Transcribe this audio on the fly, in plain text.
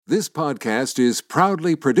This podcast is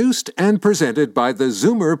proudly produced and presented by the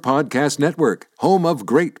Zoomer Podcast Network, home of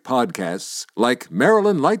great podcasts like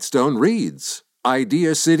Marilyn Lightstone Reads,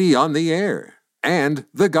 Idea City on the Air, and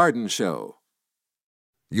The Garden Show.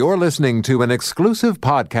 You're listening to an exclusive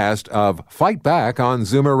podcast of Fight Back on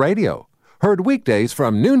Zoomer Radio, heard weekdays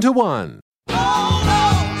from noon to 1. Oh,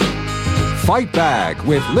 no! Fight Back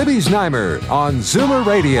with Libby Znaimer on Zoomer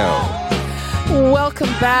Radio.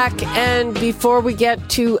 Welcome back, and before we get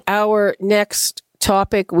to our next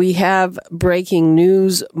topic, we have breaking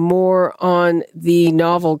news, more on the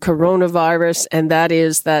novel coronavirus, and that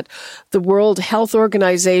is that the World Health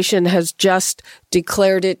Organization has just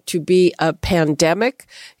declared it to be a pandemic.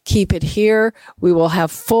 Keep it here. We will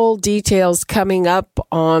have full details coming up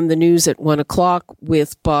on the news at 1 o'clock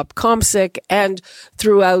with Bob Komsic, and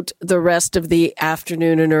throughout the rest of the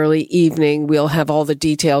afternoon and early evening, we'll have all the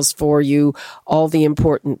details for you, all the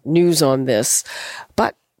important news on this.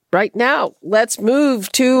 But right now, let's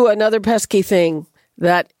move to another pesky thing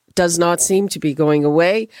that does not seem to be going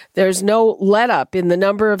away. There's no letup in the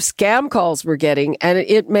number of scam calls we're getting, and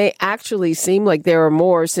it may actually seem like there are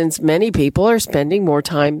more since many people are spending more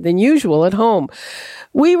time than usual at home.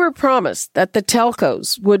 We were promised that the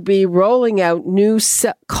telcos would be rolling out new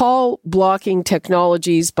call blocking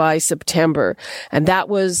technologies by September, and that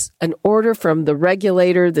was an order from the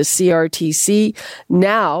regulator, the CRTC.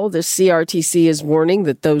 Now, the CRTC is warning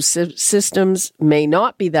that those systems may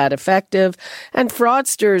not be that effective, and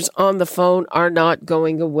fraudsters on the phone are not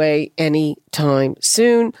going away anytime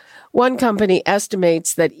soon. One company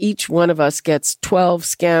estimates that each one of us gets 12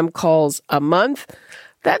 scam calls a month.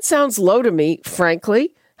 That sounds low to me,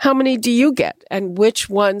 frankly. How many do you get, and which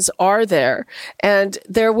ones are there? And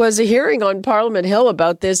there was a hearing on Parliament Hill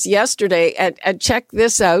about this yesterday, and check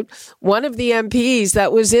this out. One of the MPs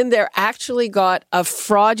that was in there actually got a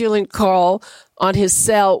fraudulent call on his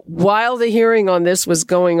cell while the hearing on this was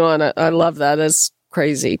going on. I love that. That's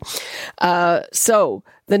crazy. So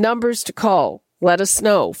the numbers to call, let us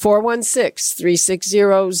know.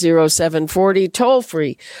 416-360-0740, toll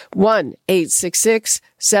free,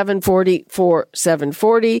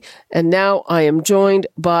 1-866-740-4740. And now I am joined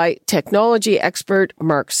by technology expert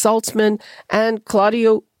Marc Saltzman and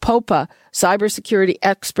Claudiu, Popa, Cybersecurity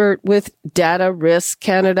Expert with Datarisk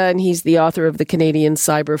Canada, and he's the author of the Canadian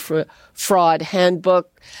Cyberfraud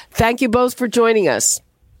Handbook. Thank you both for joining us.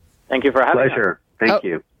 Thank you for having us. Pleasure. Thank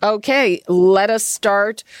you. Okay, let us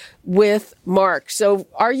start with Marc. So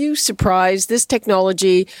are you surprised? This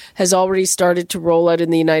technology has already started to roll out in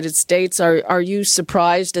the United States. Are you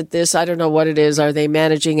surprised at this? I don't know what it is. Are they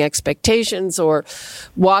managing expectations or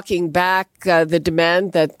walking back the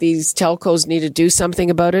demand that these telcos need to do something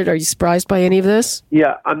about it? Are you surprised by any of this?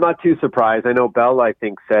 Yeah, I'm not too surprised. I know Bell, I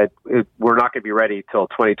think, said we're not going to be ready till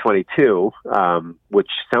 2022, which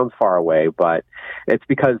sounds far away, but it's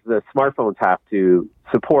because the smartphones have to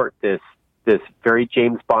support this very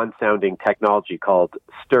James Bond sounding technology called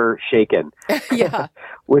stir shaken, yeah,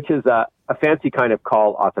 which is a fancy kind of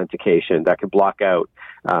call authentication that can block out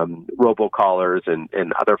robocallers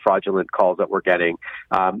and other fraudulent calls that we're getting.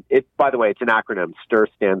 By the way, it's an acronym. STIR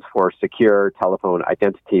stands for Secure Telephone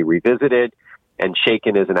Identity Revisited, and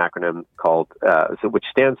SHAKEN is an acronym called which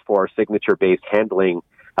stands for Signature-Based Handling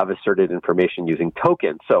of Asserted Information Using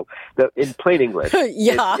Tokens. So in plain English,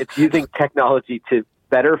 yeah. it's using technology to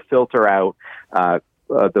better filter out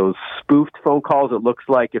those spoofed phone calls. It looks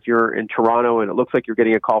like if you're in Toronto and it looks like you're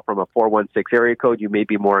getting a call from a 416 area code, you may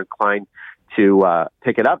be more inclined to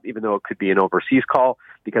pick it up, even though it could be an overseas call,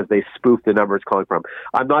 because they spoof the number it's calling from.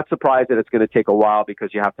 I'm not surprised that it's going to take a while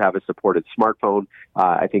because you have to have a supported smartphone.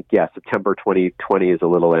 I think, September 2020 is a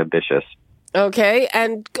little ambitious. Okay.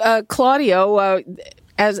 And Claudio,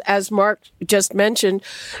 as Marc just mentioned,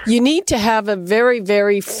 you need to have a very,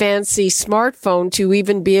 very fancy smartphone to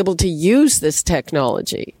even be able to use this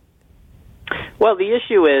technology. Well, the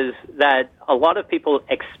issue is that a lot of people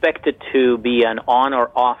expect it to be an on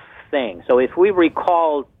or off thing. So if we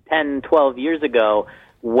recall 10, 12 years ago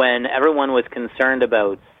when everyone was concerned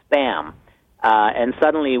about spam, and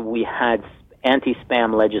suddenly we had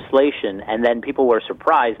anti-spam legislation, and then people were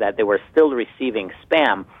surprised that they were still receiving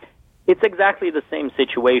spam, it's exactly the same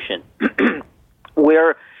situation.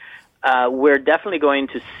 We're definitely going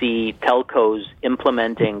to see telcos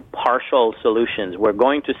implementing partial solutions. We're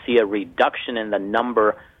going to see a reduction in the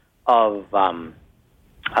number of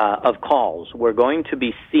calls. We're going to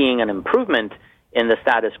be seeing an improvement in the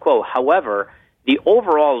status quo. However, the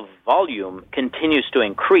overall volume continues to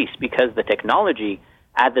increase because the technology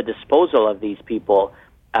at the disposal of these people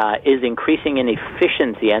is increasing in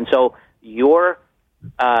efficiency. And so your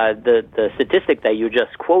the statistic that you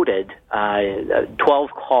just quoted, 12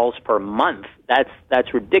 calls per month,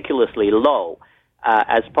 that's ridiculously low.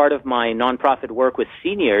 As part of my nonprofit work with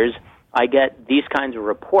seniors, I get these kinds of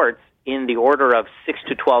reports in the order of 6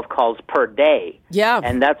 to 12 calls per day. Yeah.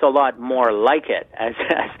 And that's a lot more like it, as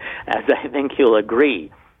I think you'll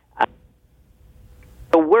agree.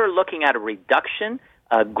 So we're looking at a reduction,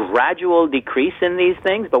 a gradual decrease in these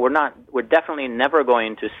things, but we're definitely never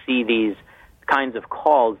going to see these kinds of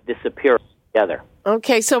calls disappear together.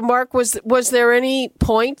 Okay, so Marc, was there any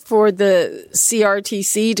point for the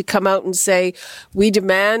CRTC to come out and say, we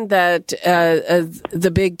demand that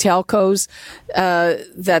the big telcos,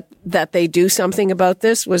 that they do something about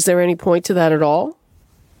this? Was there any point to that at all?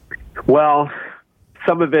 Well,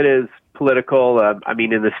 some of it is political. In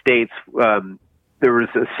the States, there was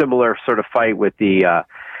a similar sort of fight with the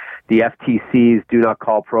FTC's Do Not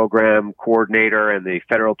Call program coordinator and the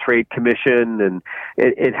Federal Trade Commission, and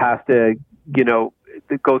it has to,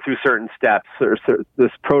 go through certain steps or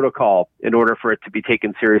this protocol in order for it to be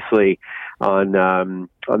taken seriously on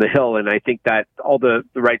the Hill. And I think that all the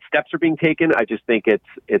right steps are being taken. I just think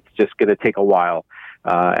it's just going to take a while,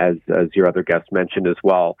 as your other guest mentioned as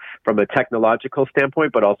well, from a technological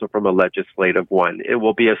standpoint, but also from a legislative one. It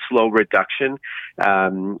will be a slow reduction,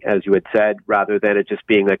 as you had said, rather than it just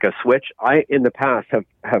being like a switch. I, in the past,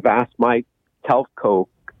 have asked my telco,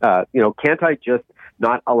 can't I just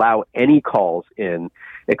not allow any calls in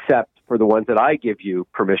except for the ones that I give you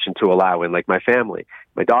permission to allow in, like my family,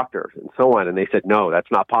 my doctor, and so on. And they said, no, that's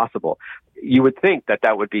not possible. You would think that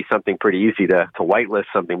would be something pretty easy to whitelist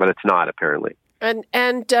something, but it's not, apparently. And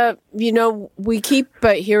we keep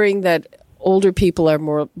hearing that older people are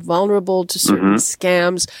more vulnerable to certain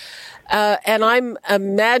scams. And I'm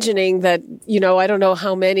imagining that, I don't know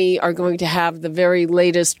how many are going to have the very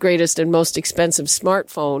latest, greatest, and most expensive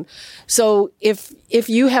smartphone. So if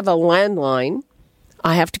you have a landline,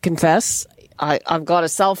 I have to confess, I've got a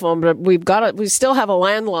cell phone, but we still have a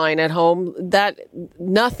landline at home. That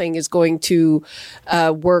nothing is going to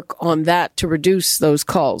work on that to reduce those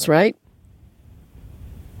calls, right?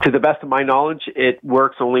 To the best of my knowledge, it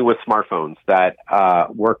works only with smartphones that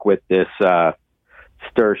work with this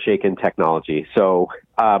stir-shaken technology. So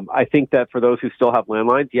I think that for those who still have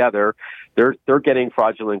landlines, they're getting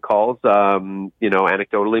fraudulent calls.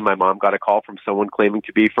 Anecdotally, my mom got a call from someone claiming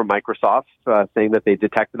to be from Microsoft, saying that they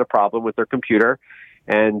detected a problem with their computer,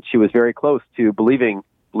 and she was very close to believing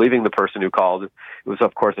the person who called. It was,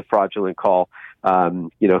 of course, a fraudulent call.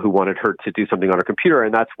 Who wanted her to do something on her computer,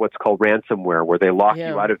 and that's what's called ransomware, where they lock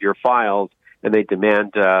you out of your files and they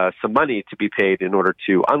demand some money to be paid in order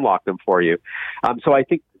to unlock them for you. So I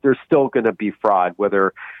think there's still going to be fraud,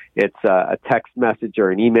 whether it's a text message or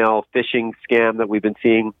an email phishing scam that we've been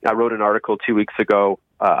seeing. I wrote an article 2 weeks ago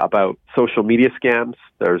about social media scams.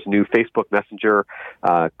 There's new Facebook Messenger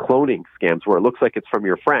cloning scams where it looks like it's from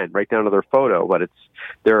your friend, right down to their photo, but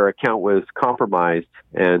their account was compromised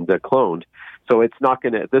and cloned. So it's not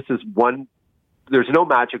going to, there's no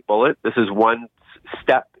magic bullet. This is one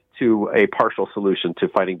step to a partial solution to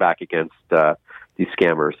fighting back against these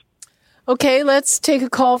scammers. Okay, let's take a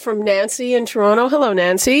call from Nancy in Toronto. Hello,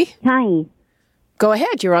 Nancy. Hi. Go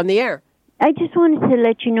ahead. You're on the air. I just wanted to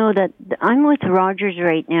let you know that I'm with Rogers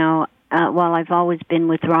right now. I've always been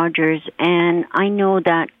with Rogers, and I know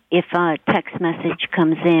that if a text message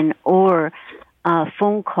comes in or a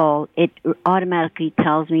phone call, it automatically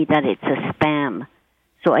tells me that it's a spam.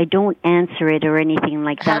 So I don't answer it or anything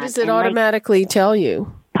like that. How does it automatically tell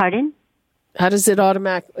you? Pardon? How does it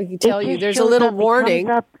automatically tell you? There's a little warning. It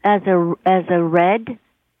comes up as a red,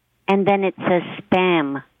 and then it says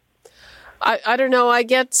spam. I don't know. I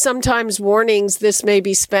get sometimes warnings. This may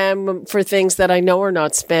be spam for things that I know are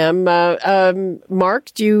not spam.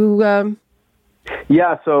 Marc, do you?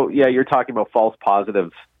 You're talking about false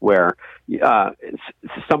positives where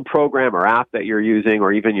some program or app that you're using,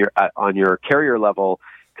 or even on your carrier level,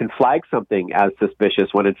 can flag something as suspicious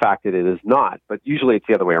when in fact it is not. But usually it's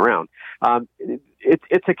the other way around.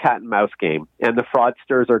 It's a cat and mouse game, and the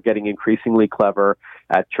fraudsters are getting increasingly clever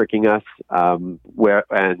at tricking us. Whether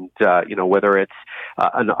it's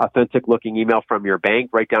an authentic looking email from your bank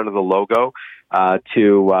right down to the logo,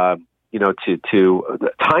 to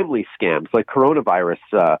timely scams like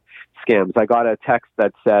coronavirus scams. I got a text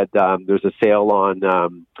that said there's a sale on.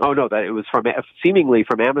 That it was seemingly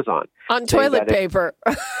from Amazon on toilet paper.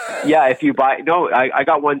 If you buy I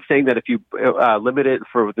got one saying that if you limit it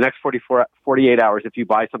for the next 48 hours, if you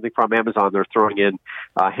buy something from Amazon, they're throwing in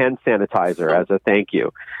hand sanitizer as a thank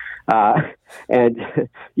you. And,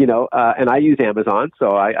 and I use Amazon,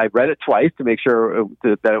 so I read it twice to make sure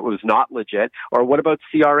that it was not legit. Or what about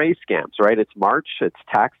CRA scams, right? It's March, it's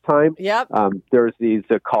tax time. Yep. There's these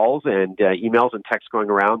calls and emails and texts going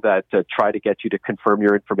around that try to get you to confirm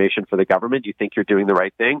your information for the government. You think you're doing the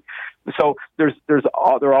right thing. So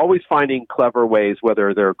they're always finding clever ways,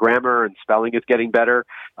 whether their grammar and spelling is getting better.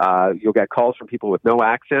 You'll get calls from people with no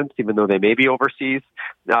accents, even though they may be overseas,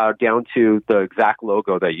 down to the exact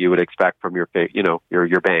logo that you would expect from your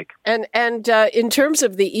bank. And in terms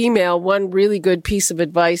of the email, one really good piece of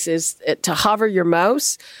advice is to hover your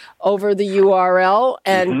mouse over the URL,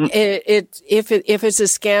 and if it's a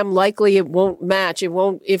scam, likely it won't match. It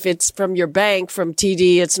won't. If it's from your bank, from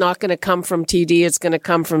TD, it's not going to come from TD. It's going to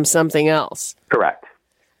come from something else. Correct.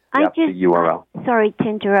 The URL. Sorry to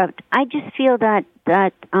interrupt. I just feel that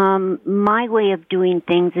my way of doing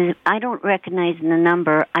things is I don't recognize the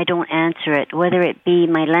number. I don't answer it, whether it be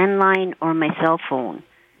my landline or my cell phone.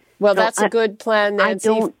 Well, so that's a good plan, Nancy.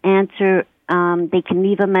 I don't answer. They can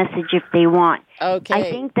leave a message if they want. Okay. I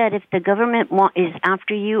think that if the government is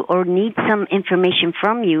after you or needs some information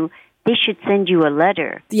from you, they should send you a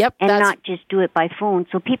letter. Yep. And not just do it by phone.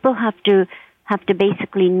 So people have to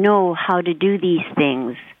basically know how to do these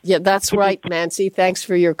things. Yeah, that's right, Nancy. Thanks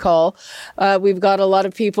for your call. We've got a lot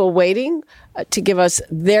of people waiting to give us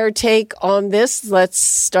their take on this. Let's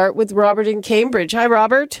start with Robert in Cambridge. Hi,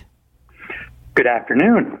 Robert. Good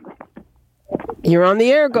afternoon. You're on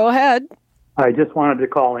the air. Go ahead. I just wanted to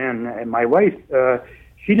call in. And my wife,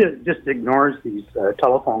 she just ignores these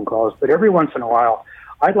telephone calls, but every once in a while,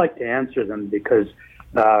 I'd like to answer them because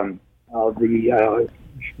the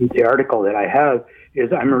article that I have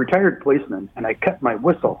is I'm a retired policeman, and I kept my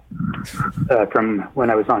whistle from when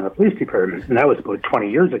I was on the police department, and that was about 20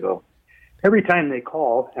 years ago. Every time they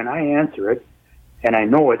call, and I answer it, and I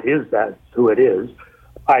know that's who it is,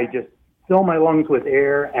 I just fill my lungs with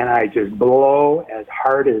air, and I just blow as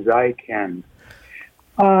hard as I can.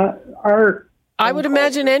 I would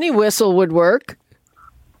imagine any whistle would work.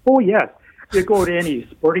 Oh, yes. You go to any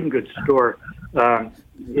sporting goods store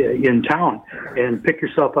in town and pick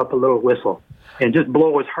yourself up a little whistle and just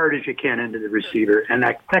blow as hard as you can into the receiver, and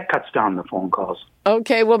that cuts down the phone calls.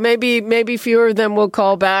 Okay, well, maybe fewer of them will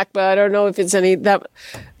call back, but I don't know if it's any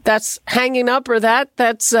that's hanging up or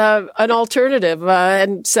that's an alternative,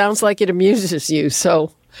 and sounds like it amuses you.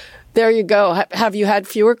 So there you go. Have you had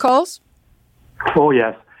fewer calls? Oh,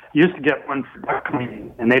 yes. Used to get one for duck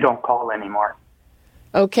cleaning, and they don't call anymore.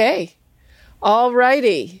 Okay. All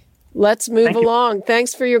righty. Let's move along.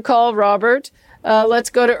 Thanks for your call, Robert. Let's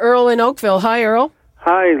go to Earl in Oakville. Hi, Earl.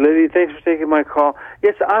 Hi, Libby. Thanks for taking my call.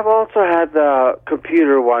 Yes, I've also had the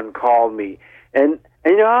computer one call me. And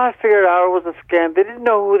you know how I figured out it was a scam? They didn't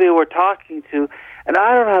know who they were talking to. And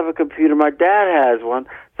I don't have a computer. My dad has one.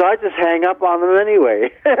 So I just hang up on them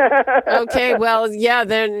anyway. Okay, well, yeah,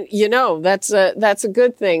 then, that's a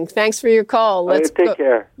good thing. Thanks for your call. Take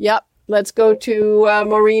care. Yep. Let's go to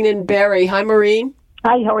Maureen in Barrie. Hi, Maureen.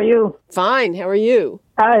 Hi, how are you? Fine. How are you?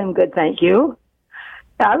 I'm good, thank you.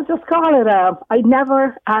 I was just calling. I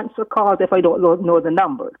never answer calls if I don't know the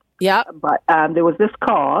number. Yeah. But there was this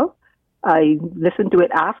call. I listened to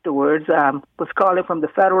it afterwards. Was calling from the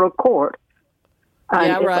federal court. And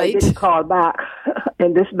yeah, right. If I didn't call back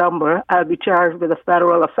in this number, I'll be charged with a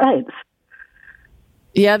federal offense.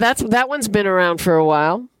 Yeah, that one's been around for a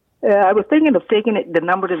while. I was thinking of taking the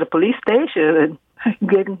number to the police station and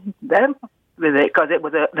getting them with it because it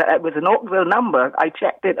was an Oakville number. I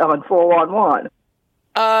checked it on 411.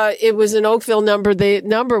 It was an Oakville number. The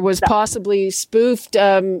number was possibly spoofed.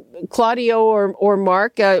 Claudiu or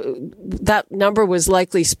Marc, that number was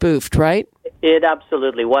likely spoofed, right? It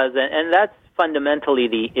absolutely was. And that's fundamentally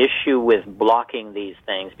the issue with blocking these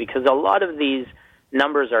things, because a lot of these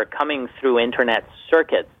numbers are coming through internet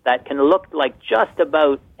circuits that can look like just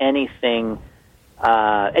about anything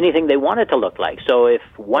they want it to look like. So if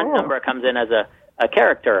one number comes in as a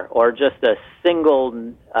character or just a single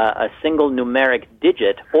numeric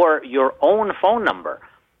digit or your own phone number,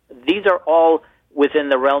 these are all within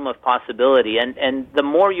the realm of possibility. And the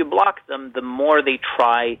more you block them, the more they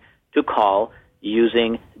try to call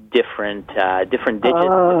using different digits,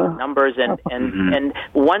 different numbers, and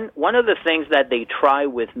one of the things that they try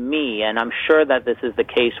with me, and I'm sure that this is the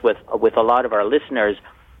case with a lot of our listeners,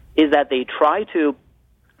 is that they try to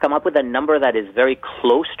come up with a number that is very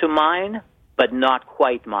close to mine, but not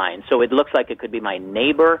quite mine. So it looks like it could be my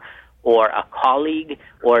neighbor or a colleague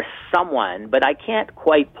or someone, but I can't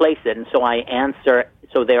quite place it, and so I answer.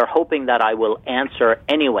 So they are hoping that I will answer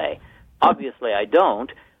anyway. Obviously, I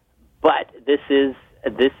don't. But this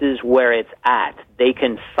is where it's at. They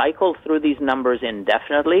can cycle through these numbers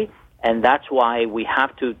indefinitely, And that's why we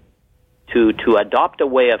have to adopt a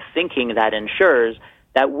way of thinking that ensures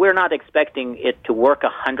that we're not expecting it to work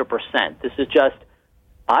 100%. This is just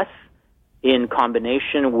us in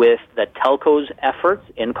combination with the telcos' efforts,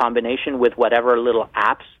 in combination with whatever little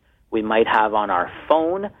apps we might have on our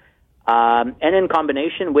phone, and in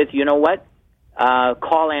combination with,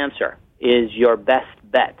 call answer is your best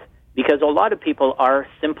bet. Because a lot of people are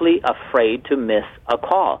simply afraid to miss a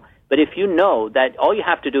call. But if you know that all you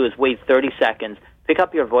have to do is wait 30 seconds, pick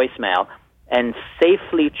up your voicemail, and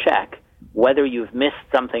safely check whether you've missed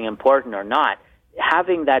something important or not,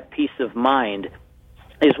 having that peace of mind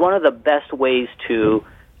is one of the best ways to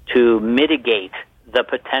mitigate the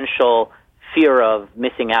potential fear of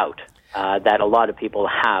missing out that a lot of people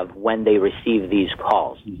have when they receive these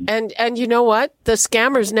calls. And you know what? The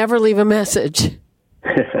scammers never leave a message.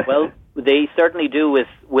 Well, they certainly do with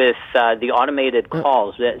the automated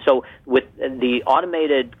calls. So with the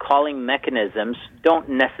automated calling mechanisms, don't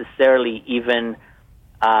necessarily even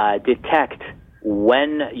detect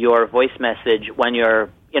when your voice message, when your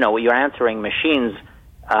answering machine's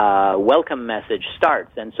welcome message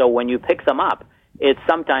starts. And so when you pick them up, it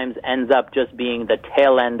sometimes ends up just being the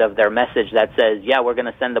tail end of their message that says, yeah, we're going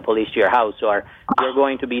to send the police to your house, or you're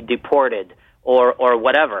going to be deported, or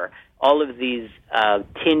whatever. All of these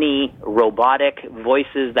tinny, robotic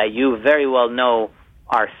voices that you very well know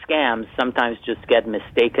are scams sometimes just get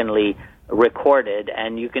mistakenly recorded,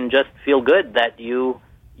 and you can just feel good that you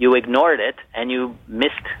ignored it and you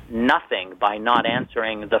missed nothing by not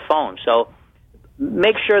answering the phone. So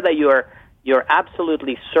make sure that you're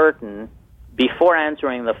absolutely certain before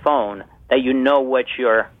answering the phone that you know what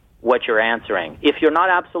you're answering. If you're not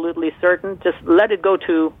absolutely certain, just let it go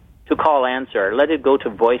to call answer, let it go to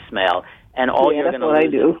voicemail, and all you're going to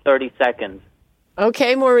lose is 30 seconds.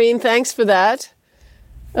 Okay, Maureen, thanks for that.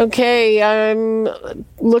 Okay, I'm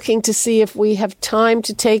looking to see if we have time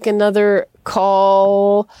to take another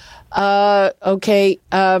call. I'm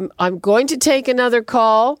going to take another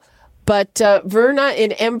call, but Verna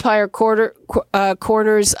in Empire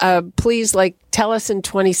Corners, please, tell us in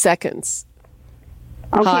 20 seconds.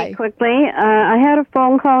 Okay, Hi. Quickly. I had a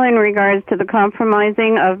phone call in regards to the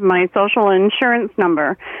compromising of my social insurance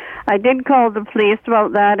number. I did call the police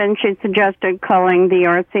about that, and she suggested calling the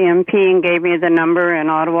RCMP and gave me the number in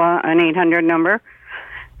Ottawa, an 800 number.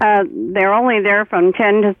 They're only there from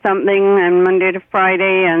 10 to something and Monday to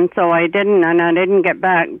Friday, and so I didn't get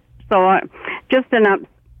back. So I've just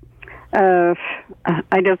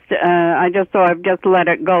let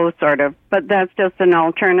it go, sort of. But that's just an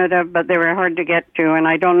alternative, but they were hard to get to, and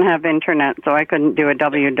I don't have internet, so I couldn't do a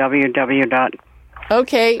www.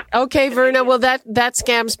 Okay, Verna. Well, that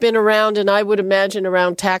scam's been around, and I would imagine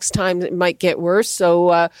around tax time it might get worse.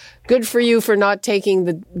 So good for you for not taking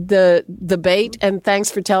the bait, and thanks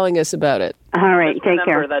for telling us about it. All right, Just take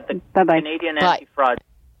care. Remember that the Bye-bye. Canadian Anti-Fraud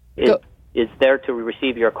is there to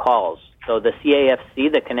receive your calls. So the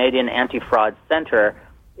CAFC, the Canadian Anti-Fraud Center,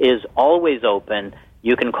 is always open.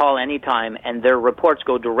 You can call anytime, and their reports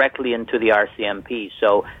go directly into the RCMP.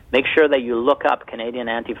 So make sure that you look up Canadian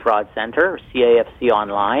Anti-Fraud Center, CAFC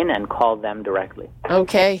online, and call them directly.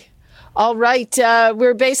 Okay. All right.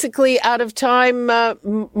 We're basically out of time.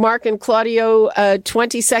 Marc and Claudiu,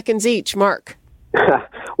 20 seconds each. Marc.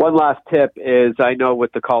 One last tip is, I know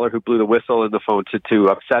with the caller who blew the whistle in the phone to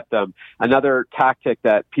upset them, another tactic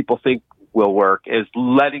that people think will work is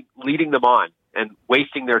leading them on and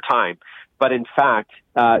wasting their time. But in fact,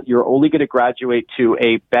 you're only going to graduate to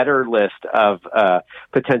a better list of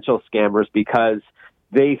potential scammers, because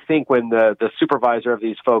they think when the supervisor of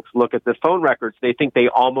these folks look at the phone records, they think they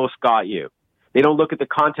almost got you. They don't look at the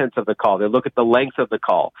contents of the call. They look at the length of the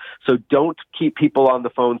call. So don't keep people on the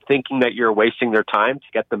phone thinking that you're wasting their time to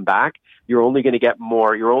get them back. You're only going to get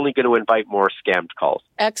more. You're only going to invite more scammed calls.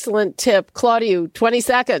 Excellent tip. Claudiu, 20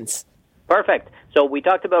 seconds. Perfect. So we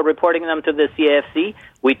talked about reporting them to the CAFC.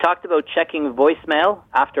 We talked about checking voicemail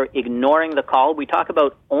after ignoring the call. We talk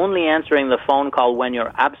about only answering the phone call when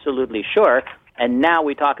you're absolutely sure. And now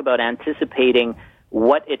we talk about anticipating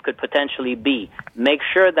what it could potentially be. Make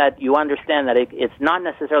sure that you understand that it's not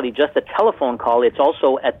necessarily just a telephone call. It's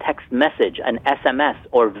also a text message, an SMS,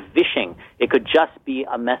 or vishing. It could just be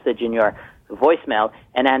a message in your voicemail.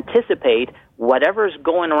 And anticipate whatever's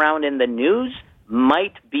going around in the news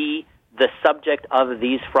might be the subject of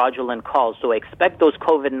these fraudulent calls. So expect those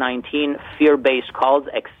COVID-19 fear-based calls.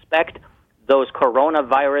 Expect those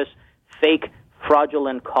coronavirus fake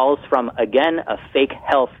fraudulent calls from, again, a fake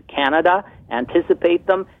Health Canada. Anticipate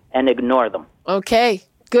them and ignore them. Okay.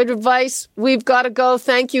 Good advice. We've got to go.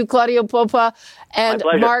 Thank you, Claudiu Popa and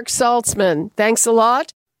Marc Saltzman. Thanks a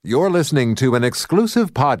lot. You're listening to an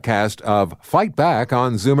exclusive podcast of Fight Back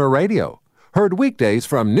on Zoomer Radio. Heard weekdays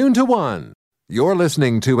from noon to 1. You're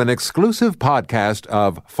listening to an exclusive podcast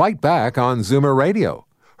of Fight Back on Zoomer Radio.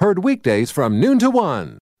 Heard weekdays from noon to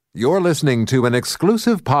 1. You're listening to an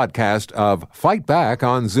exclusive podcast of Fight Back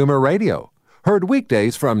on Zoomer Radio. Heard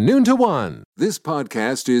weekdays from noon to 1. This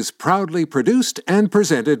podcast is proudly produced and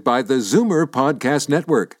presented by the Zoomer Podcast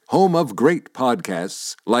Network, home of great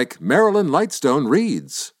podcasts like Marilyn Lightstone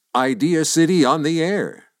Reads, Idea City on the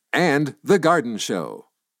Air, and The Garden Show.